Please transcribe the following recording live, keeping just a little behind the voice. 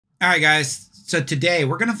All right, guys. So today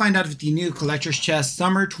we're going to find out if the new Collector's Chest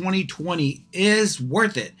Summer 2020 is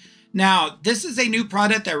worth it. Now, this is a new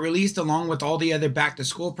product that released along with all the other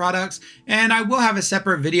back-to-school products, and I will have a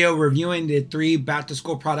separate video reviewing the 3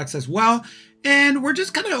 back-to-school products as well. And we're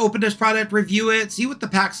just going to open this product, review it, see what the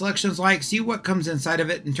pack selection is like, see what comes inside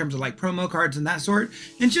of it in terms of like promo cards and that sort,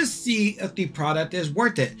 and just see if the product is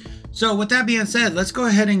worth it. So with that being said, let's go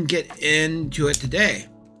ahead and get into it today.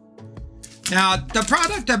 Now,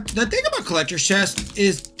 the thing about Collector's Chest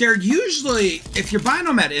is they're usually, if you're buying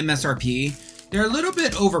them at MSRP, they're a little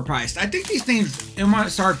bit overpriced. I think these things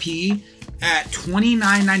MSRP at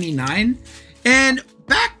 $29.99. And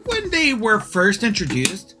back when they were first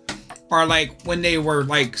introduced, or like when they were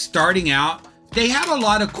like starting out, they had a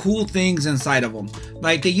lot of cool things inside of them.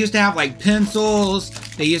 Like they used to have like pencils.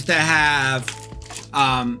 They used to have,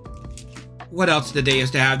 what else did they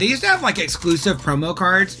used to have? They used to have like exclusive promo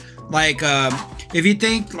cards. Like, if you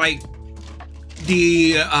think like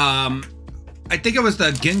the, I think it was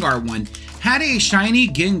the Gengar one, had a shiny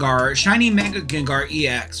Gengar, shiny Mega Gengar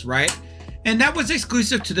EX, right? And that was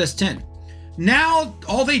exclusive to this tin. Now,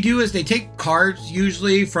 all they do is they take cards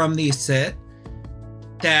usually from the set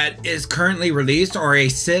that is currently released or a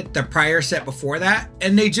set, the prior set before that,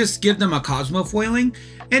 and they just give them a Cosmo foiling.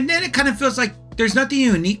 And then it kind of feels like there's nothing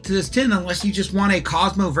unique to this tin unless you just want a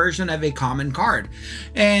Cosmo version of a common card.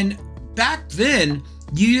 And back then,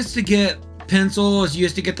 you used to get pencils, you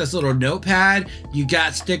used to get this little notepad, you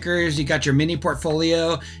got stickers, you got your mini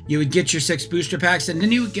portfolio, you would get your 6 booster packs, and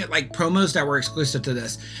then you would get like promos that were exclusive to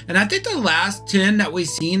this. And I think the last tin that we've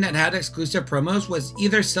seen that had exclusive promos was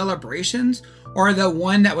either Celebrations or the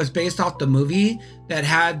one that was based off the movie that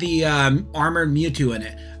had the armored Mewtwo in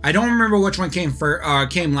it. I don't remember which one came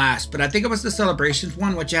last, but I think it was the Celebrations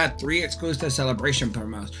one, which had 3 exclusive Celebration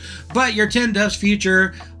promos. But your tin does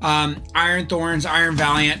feature Iron Thorns, Iron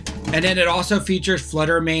Valiant, and then it also features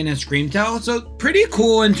Flutter Mane and Screamtail. So pretty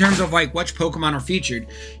cool in terms of like which Pokemon are featured.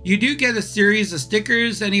 You do get a series of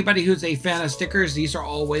stickers. Anybody who's a fan of stickers, these are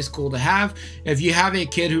always cool to have. If you have a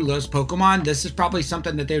kid who loves Pokemon, this is probably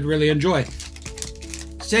something that they'd really enjoy.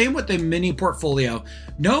 Same with the mini portfolio.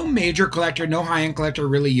 No major collector, no high-end collector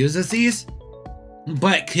really uses these,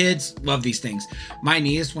 but kids love these things. My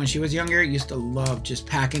niece, when she was younger, used to love just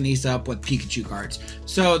packing these up with Pikachu cards.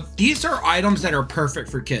 So these are items that are perfect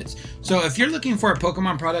for kids. So if you're looking for a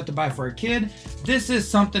Pokemon product to buy for a kid, this is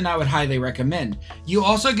something I would highly recommend. You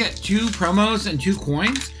also get 2 promos and 2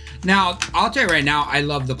 coins. Now, I'll tell you right now, I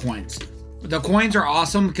love the coins. The coins are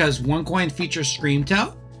awesome because one coin features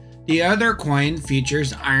Screamtail. The other coin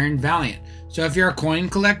features Iron Valiant. So if you're a coin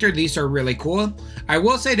collector, these are really cool. I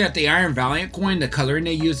will say that the Iron Valiant coin, the coloring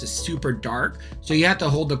they use is super dark. So you have to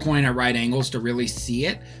hold the coin at right angles to really see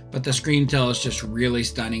it. But the Screamtail is just really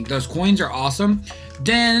stunning. Those coins are awesome.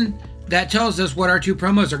 Then that tells us what our 2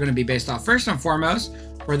 promos are going to be based off. First and foremost,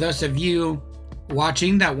 for those of you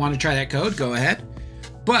watching that want to try that code, go ahead.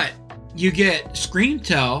 But you get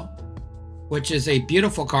Screamtail, which is a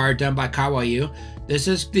beautiful card done by Kawaii. This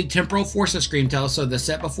is the Temporal Forces Screamtail, so the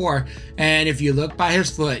set before. And if you look by his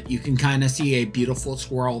foot, you can kind of see a beautiful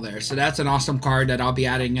swirl there. So that's an awesome card that I'll be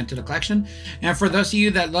adding into the collection. And for those of you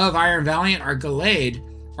that love Iron Valiant or Gallade,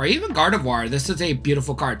 or even Gardevoir, this is a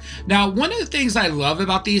beautiful card. Now, one of the things I love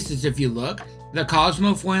about these is if you look, the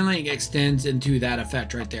Cosmo foiling extends into that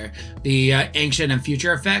effect right there. The Ancient and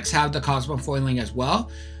Future effects have the Cosmo foiling as well.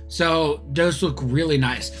 So those look really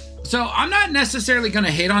nice. So I'm not necessarily going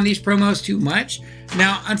to hate on these promos too much.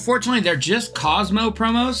 Now, unfortunately, they're just Cosmo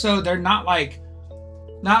promos, so they're not like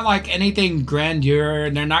anything grandeur,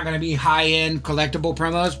 and they're not going to be high-end collectible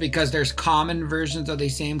promos because there's common versions of the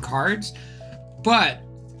same cards. But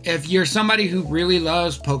if you're somebody who really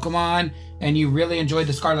loves Pokemon and you really enjoy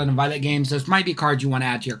the Scarlet and Violet games, those might be cards you want to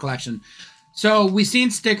add to your collection. So we've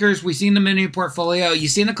seen stickers, we've seen the mini portfolio,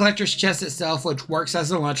 you've seen the Collector's Chest itself, which works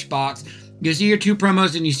as a lunchbox. You see your 2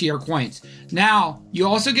 promos and you see your coins. Now, you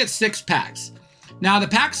also get 6 packs. Now, the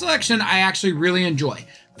pack selection I actually really enjoy.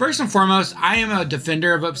 First and foremost, I am a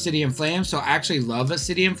defender of Obsidian Flames, so I actually love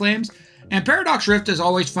Obsidian Flames. And Paradox Rift is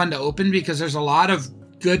always fun to open because there's a lot of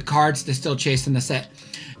good cards to still chase in the set.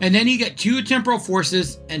 And then you get 2 Temporal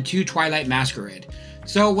Forces and 2 Twilight Masquerade.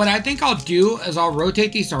 So what I think I'll do is I'll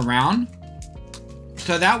rotate these around.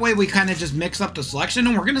 So that way we kind of just mix up the selection,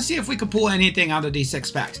 and we're going to see if we can pull anything out of these 6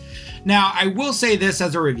 packs. Now, I will say this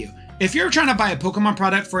as a review. If you're trying to buy a Pokemon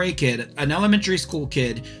product for a kid, an elementary school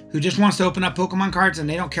kid who just wants to open up Pokemon cards and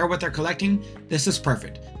they don't care what they're collecting, this is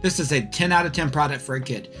perfect. This is a 10 out of 10 product for a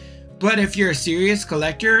kid. But if you're a serious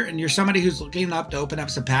collector and you're somebody who's looking up to open up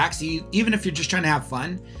some packs, even if you're just trying to have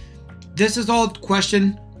fun, this is all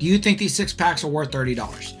question, do you think these 6 packs are worth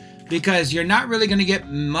 $30? because you're not really going to get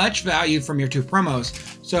much value from your 2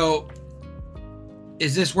 promos. So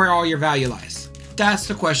is this where all your value lies? That's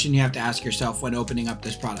the question you have to ask yourself when opening up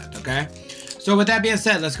this product, okay? So with that being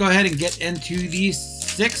said, let's go ahead and get into these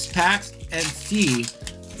 6 packs and see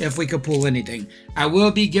if we could pull anything. I will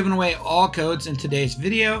be giving away all codes in today's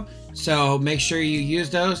video, so make sure you use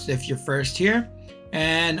those if you're first here.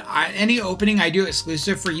 And any opening I do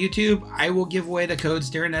exclusive for YouTube, I will give away the codes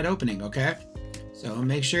during that opening, okay? So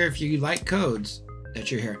make sure if you like codes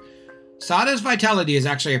that you're here. Sada's Vitality is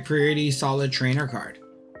actually a pretty solid trainer card.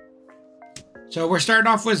 So we're starting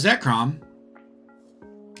off with Zekrom,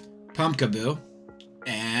 Pumpkaboo,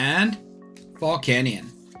 and Volcanion.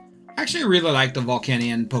 I actually really like the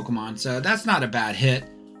Volcanion Pokemon, so that's not a bad hit.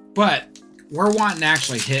 But we're wanting to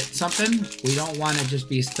actually hit something. We don't want to just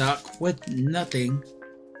be stuck with nothing.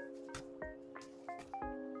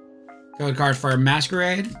 Code card for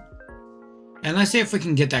Masquerade. And let's see if we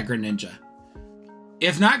can get that Greninja.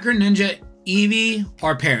 If not Greninja, Eevee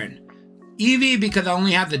or Perrin. Eevee because I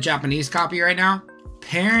only have the Japanese copy right now.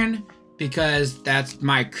 Perrin because that's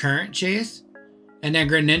my current chase. And then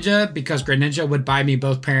Greninja because Greninja would buy me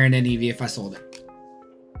both Perrin and Eevee if I sold it.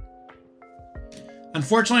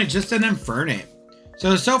 Unfortunately, just an Infernape.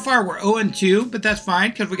 So far we're 0-2, but that's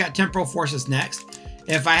fine because we got Temporal Forces next.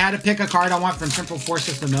 If I had to pick a card I want from Temporal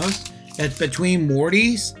Forces the most, it's between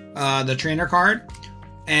Morty's, the trainer card,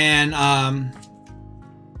 and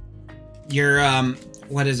your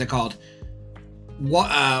what is it called?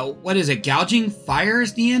 What is it? Gouging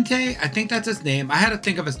Fire's the Entei? I think that's his name. I had to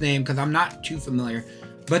think of his name because I'm not too familiar.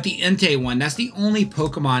 But the Entei one, that's the only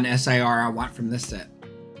Pokemon SIR I want from this set.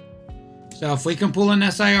 So if we can pull an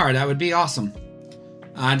SIR, that would be awesome.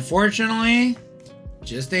 Unfortunately,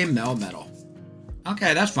 just a Melmetal.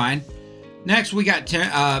 Okay, that's fine. Next, we got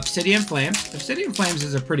Obsidian Flames. Obsidian Flames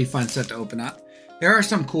is a pretty fun set to open up. There are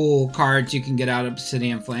some cool cards you can get out of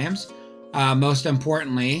Obsidian Flames. Most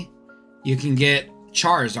importantly, you can get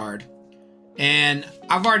Charizard. And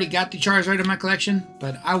I've already got the Charizard in my collection,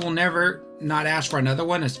 but I will never not ask for another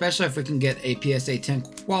one, especially if we can get a PSA 10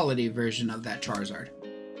 quality version of that Charizard.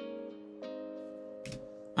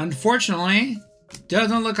 Unfortunately,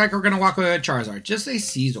 doesn't look like we're going to walk away with Charizard. Just a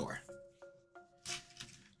Caesar.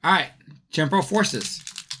 Alright, Temporal Forces.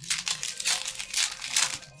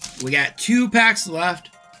 We got 2 packs left.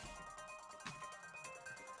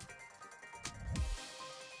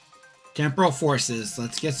 Temporal Forces.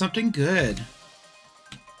 Let's get something good.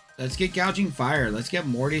 Let's get Gouging Fire. Let's get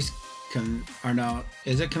Morty's... or no,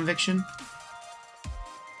 is it Conviction?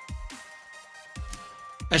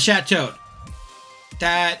 A Chateau.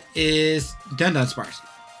 That is Dunsparce.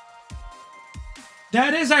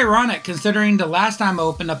 That is ironic considering the last time I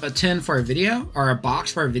opened up a tin for a video, or a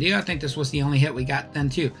box for a video, I think this was the only hit we got then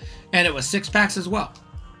too. And it was 6 packs as well.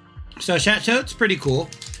 So Chateau's pretty cool.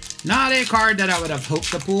 Not a card that I would have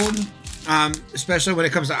hoped to pull, especially when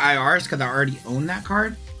it comes to IRs, because I already own that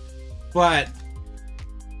card. But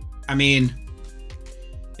I mean,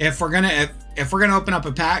 if we're gonna open up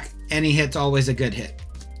a pack, any hit's always a good hit.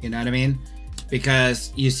 You know what I mean?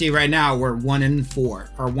 Because you see right now we're 1-4 or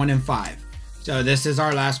 1-5. So this is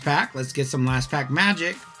our last pack. Let's get some last pack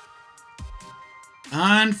magic.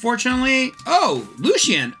 Unfortunately, oh,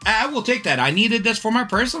 Lucian. I will take that. I needed this for my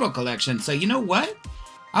personal collection. So you know what?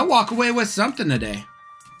 I walk away with something today.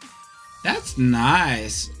 That's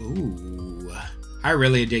nice. Ooh, I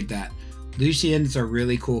really dig that. Lucian's a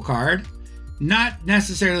really cool card. Not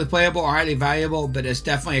necessarily playable or highly valuable, but it's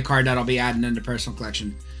definitely a card that I'll be adding into personal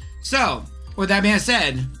collection. So, with that being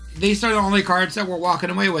said, these are the only cards that we're walking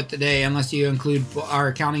away with today, unless you include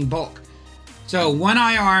our counting bulk. So 1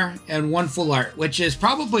 IR and 1 full art, which is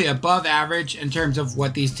probably above average in terms of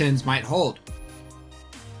what these tins might hold.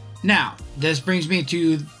 Now, this brings me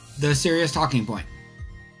to the serious talking point.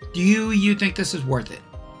 Do you think this is worth it?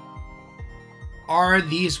 Are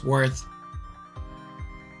these worth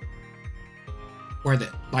it?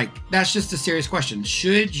 Like, that's just a serious question.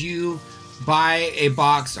 Should you buy a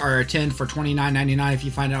box or a tin for $29.99 if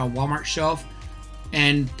you find it on Walmart shelf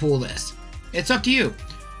and pull this? It's up to you.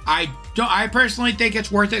 I personally think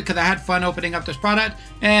it's worth it because I had fun opening up this product,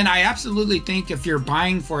 and I absolutely think if you're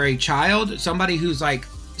buying for a child, somebody who's like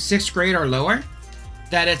 6th grade or lower,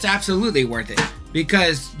 that it's absolutely worth it,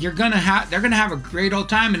 because they're gonna have a great old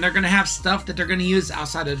time, and they're gonna have stuff that they're gonna use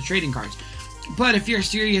outside of the trading cards. But if you're a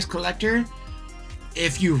serious collector,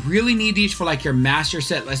 if you really need these for like your master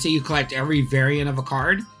set, let's say you collect every variant of a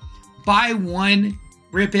card, buy one,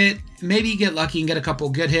 rip it, maybe you get lucky and get a couple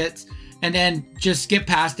good hits, and then just skip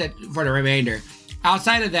past it for the remainder.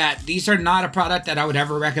 Outside of that, these are not a product that I would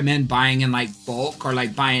ever recommend buying in like bulk or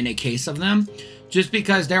like buying a case of them, just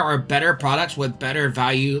because there are better products with better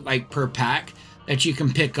value, like per pack, that you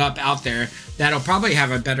can pick up out there that'll probably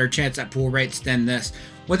have a better chance at pull rates than this.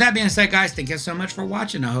 With that being said, guys, thank you so much for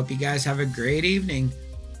watching. I hope you guys have a great evening.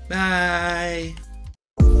 Bye.